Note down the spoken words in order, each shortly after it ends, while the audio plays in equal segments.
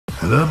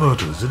Hello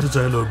Mortals, it is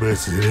I Lord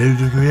Mercy and I'm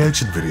doing a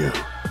reaction video.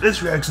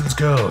 This reaction's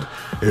called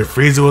If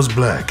Frieza Was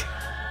Black.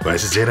 Why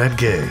should say I'm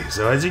gay?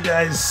 So as you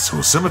guys,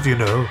 well some of you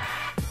know,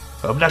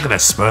 I'm not gonna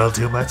spoil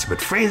too much, but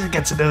Frieza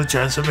gets a new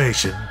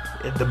transformation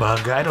in the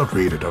manga. I don't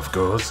read it of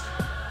course,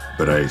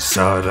 but I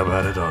saw it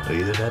about it on the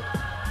internet.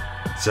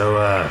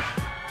 So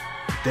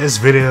this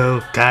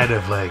video kind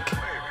of like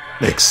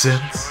makes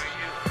sense.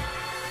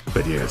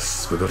 But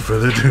yes, without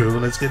further ado,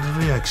 let's get into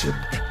the reaction.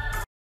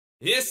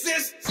 It's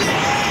this.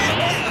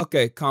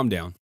 Okay, calm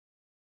down.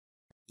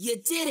 You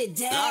did it,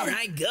 Dad. All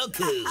right,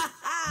 Goku.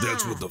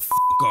 That's what the f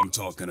I'm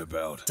talking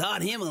about.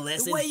 Taught him a The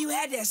lesson. way you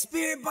had that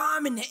spirit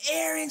bomb in the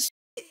air and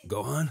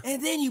Gohan?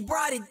 and then you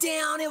brought it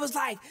down, it was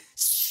like...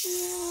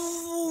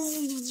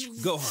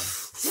 Gohan.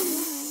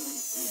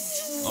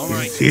 All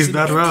right. He's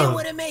not and then wrong.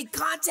 when it made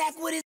contact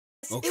with it,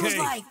 Okay. it was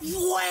like,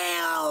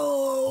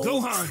 wow.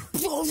 Gohan!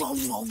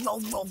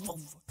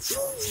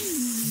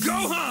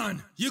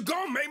 Gohan! You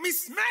gon' make me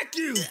smack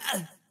you!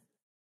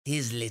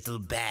 His little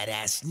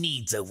badass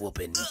needs a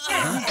whooping.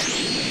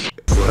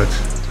 What?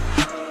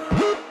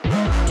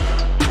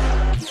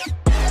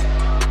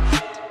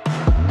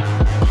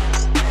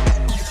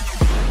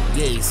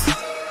 Yes.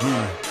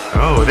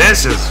 Oh,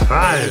 this is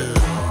fire.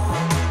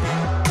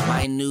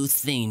 My new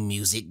theme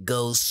music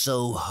goes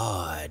so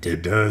hard.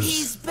 It does.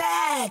 He's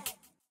back.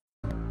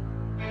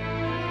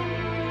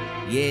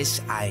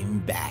 Yes, I'm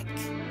back.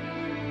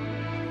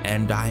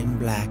 And I'm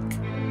black.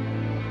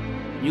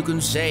 You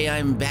can say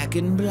I'm back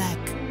in black.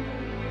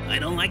 I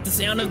don't like the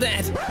sound of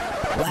that.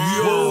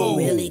 Wow,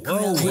 really,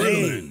 Krillin?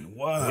 Krillin!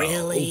 Wow.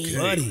 Really? Okay.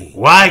 Buddy.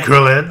 Why,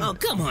 Krillin? Oh,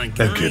 come on, I'm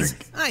guys.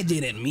 kidding. I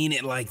didn't mean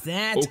it like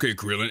that. Okay,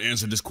 Krillin,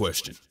 answer this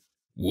question.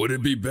 Would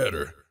it be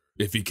better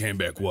if he came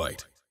back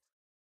white?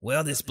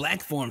 Well, this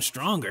black form's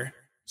stronger,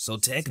 so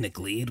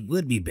technically it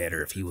would be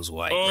better if he was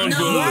white.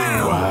 Unbelievable.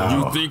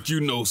 Wow. You think you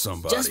know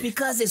somebody. Just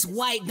because it's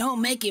white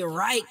don't make it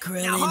right,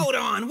 Krillin. Now hold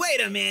on, wait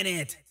a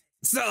minute.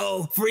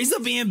 So,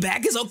 Frieza being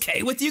back is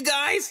okay with you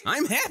guys?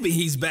 I'm happy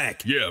he's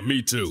back. Yeah,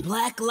 me too.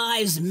 Black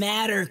lives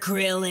matter,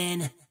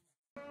 Krillin.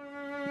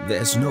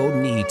 There's no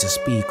need to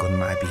speak on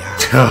my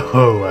behalf.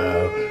 Oh,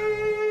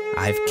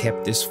 wow. I've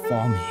kept this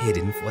form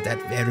hidden for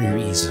that very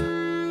reason.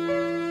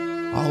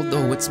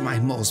 Although it's my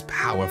most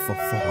powerful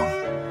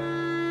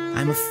form,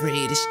 I'm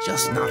afraid it's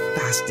just not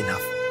fast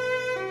enough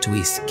to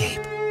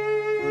escape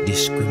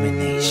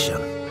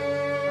discrimination.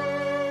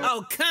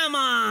 Oh, come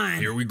on!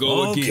 Here we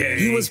go again.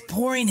 He was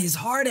pouring his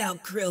heart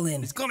out,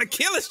 Krillin. It's gonna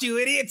kill us, you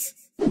idiots!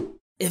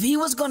 If he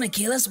was gonna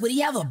kill us, would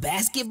he have a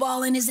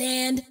basketball in his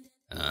hand?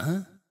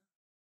 Uh-huh.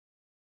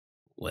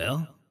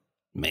 Well,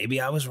 maybe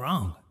I was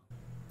wrong.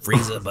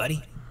 Frieza,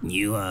 buddy,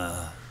 you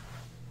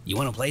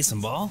wanna play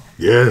some ball?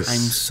 Yes. I'm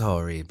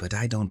sorry, but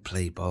I don't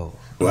play ball.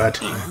 What?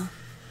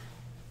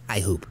 I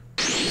hoop.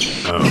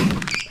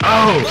 Oh.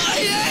 Oh!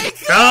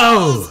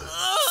 Oh!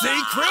 See,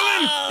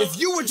 Krillin? If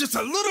you were just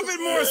a little bit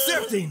more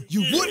accepting,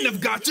 you wouldn't have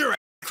got your ass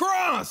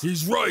crossed.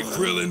 He's right,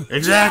 Krillin. And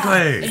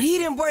Exactly. he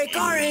didn't break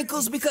our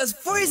ankles because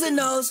Frieza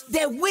knows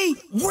that we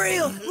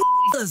real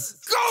niggas.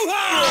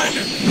 Gohan!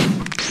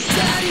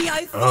 Daddy,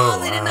 I've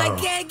fallen and I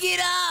can't get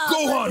up.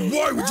 Gohan,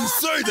 why would you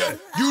say that?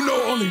 You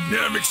know only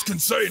Nameks can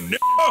say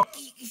nigga.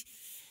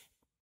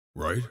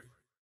 Right?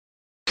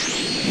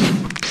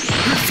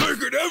 He's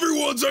taking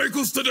everyone's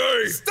ankles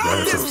today.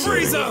 Stop this,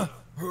 Frieza!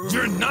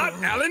 You're not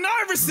Allen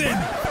Iverson!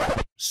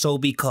 So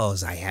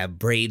because I have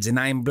braids and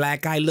I'm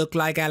black, I look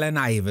like Allen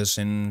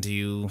Iverson to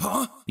you.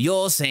 Huh?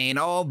 You're saying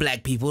all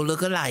black people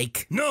look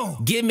alike. No,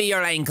 Give me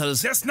your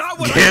ankles. that's not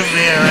what Give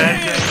me a I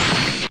record.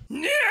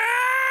 Yeah!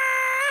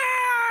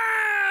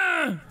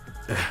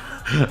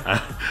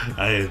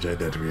 I enjoyed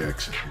that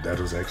reaction. That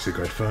was actually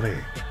quite funny.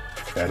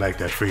 I like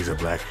that Frieza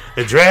black.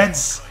 The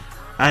dreads!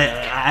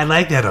 I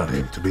like that on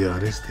him, to be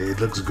honest. It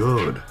looks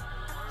good.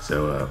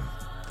 So,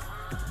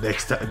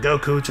 next time,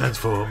 Goku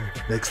transform.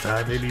 Next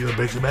time, maybe you'll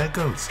break some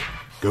ankles.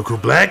 Goku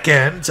black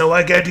and so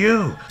I get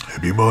you.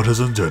 Hope you mortals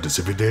enjoyed this.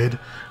 If you did,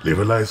 leave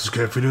a like,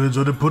 subscribe for news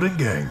on the Pudding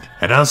Gang.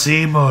 And I'll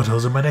see you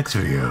mortals in my next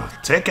video.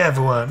 Take care,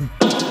 everyone.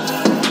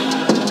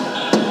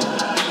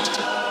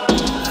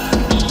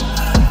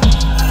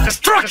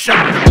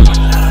 Destruction!